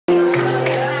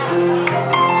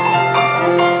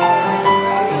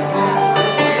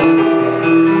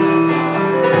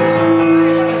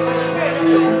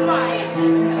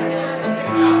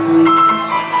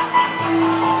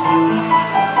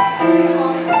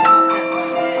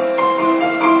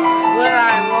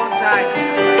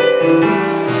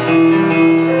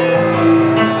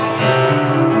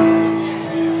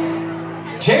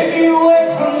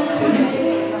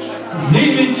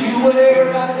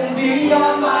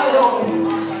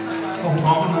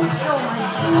I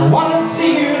want to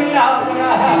see her now that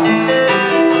I have.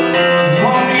 She's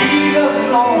one to be left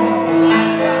alone.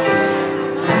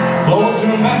 Close,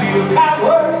 remember your kind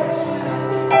words.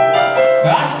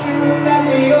 I still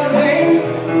remember your name.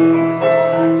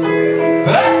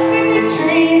 But I see you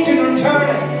changing and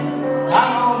turning. I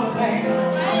know the things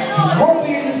just won't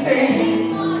be the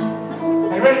same.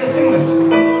 Are you ready to sing this?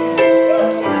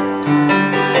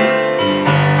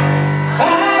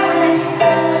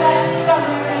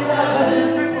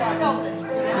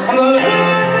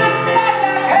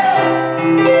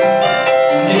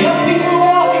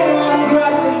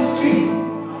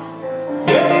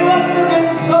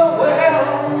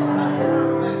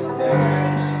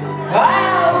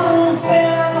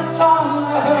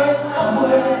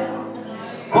 Somewhere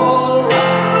called rock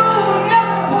and roll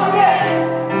never forgets.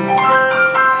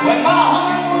 When my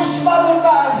heart was smothered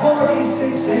by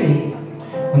 46A,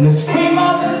 when the scream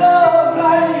of the love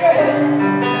line dread.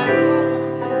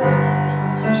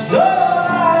 So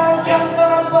I jumped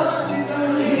on a bus to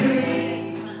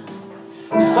Dublin,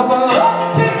 stopping up to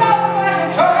pick up my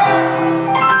guitar,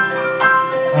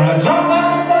 and I jumped on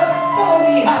the bus so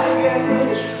we had to get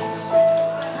rich.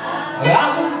 I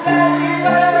was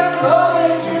never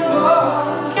going too far.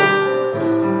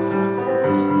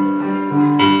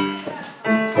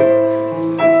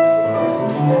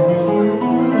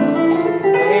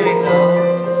 Here we go.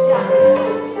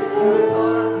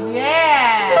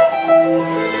 Yeah.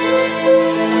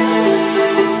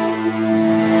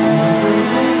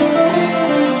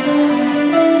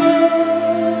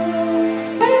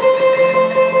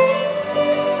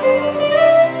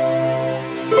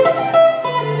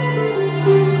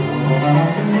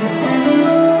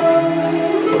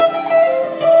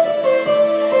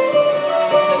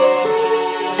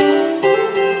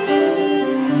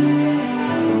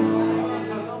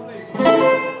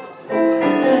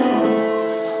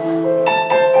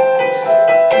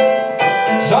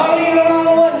 So I'm leaving on a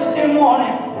Wednesday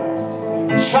morning,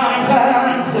 trying to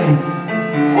find a place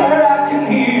where I can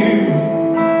hear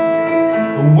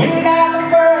the wind and the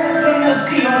birds and the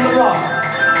sea on the rocks.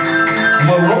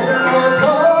 My open roads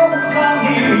always on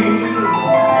you.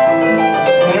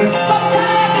 There's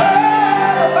sometimes I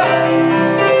back.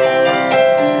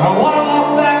 I want to walk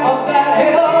back up that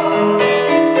hill.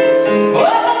 Well, I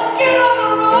just get on the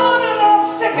road and I'll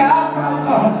stick out my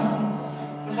thumb,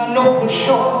 'cause I know for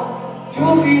sure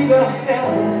you'll be there still.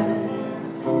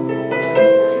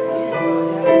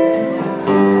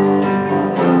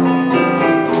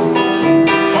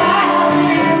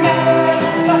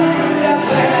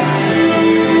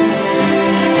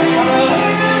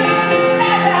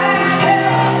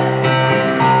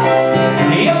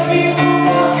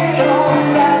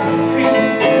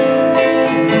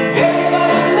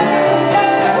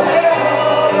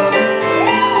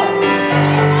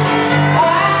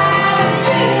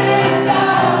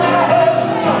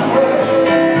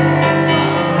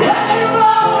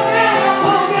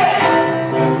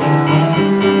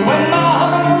 When my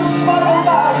heart was smothered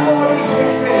by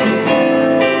 46A,